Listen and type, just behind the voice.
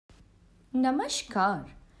Namaskar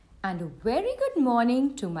and a very good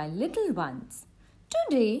morning to my little ones.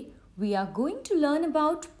 Today we are going to learn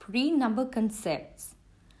about pre-number concepts.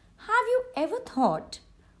 Have you ever thought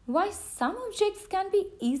why some objects can be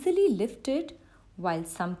easily lifted while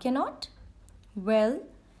some cannot? Well,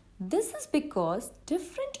 this is because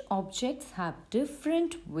different objects have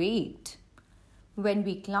different weight. When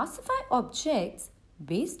we classify objects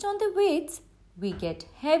based on the weights, we get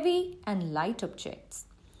heavy and light objects.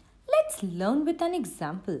 Let's learn with an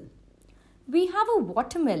example. We have a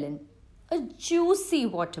watermelon, a juicy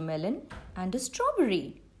watermelon, and a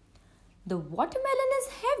strawberry. The watermelon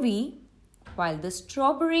is heavy while the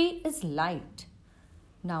strawberry is light.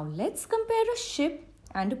 Now let's compare a ship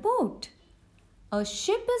and a boat. A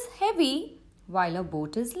ship is heavy while a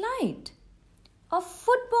boat is light. A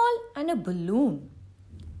football and a balloon.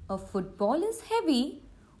 A football is heavy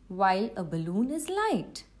while a balloon is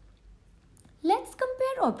light. Let's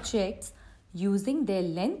compare objects using their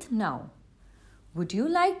length now. Would you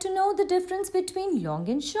like to know the difference between long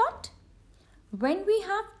and short? When we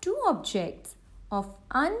have two objects of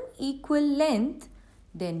unequal length,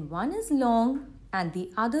 then one is long and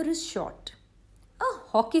the other is short. A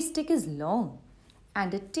hockey stick is long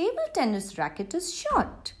and a table tennis racket is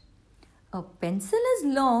short. A pencil is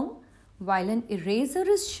long while an eraser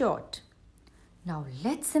is short. Now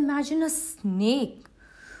let's imagine a snake.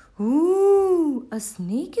 Ooh, a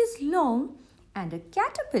snake is long and a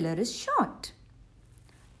caterpillar is short.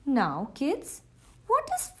 Now kids, what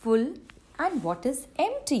is full and what is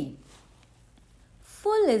empty?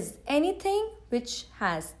 Full is anything which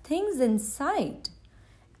has things inside.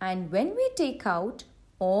 And when we take out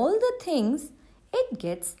all the things, it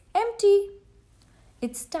gets empty.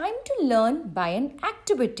 It's time to learn by an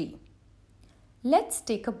activity. Let's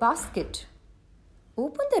take a basket.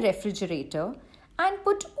 Open the refrigerator and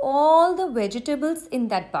put all the vegetables in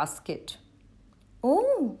that basket.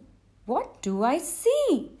 Oh, what do I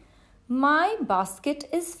see? My basket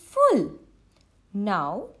is full.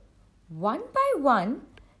 Now, one by one,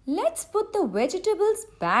 let's put the vegetables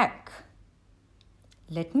back.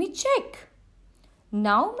 Let me check.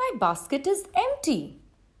 Now my basket is empty.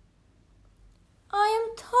 I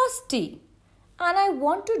am thirsty and I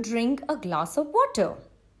want to drink a glass of water.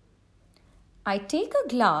 I take a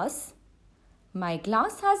glass. My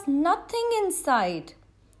glass has nothing inside.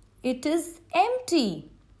 It is empty.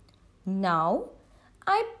 Now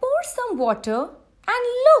I pour some water and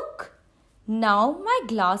look, now my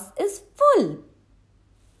glass is full.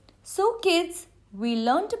 So kids, we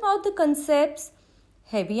learnt about the concepts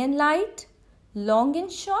heavy and light, long and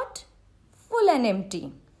short, full and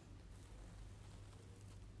empty.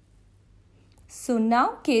 So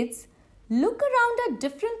now kids, look around at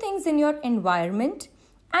different things in your environment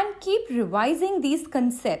and keep revising these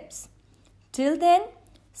concepts. Till then,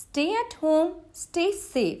 stay at home, stay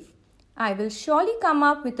safe. I will surely come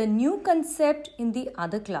up with a new concept in the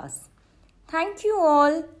other class. Thank you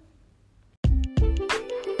all.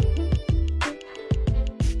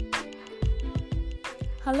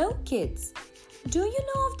 Hello kids. Do you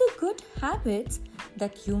know of the good habits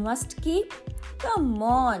that you must keep? Come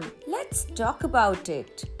on, let's talk about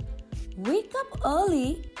it. Wake up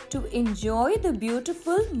early to enjoy the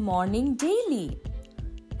beautiful morning daily.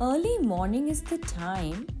 Early morning is the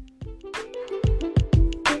time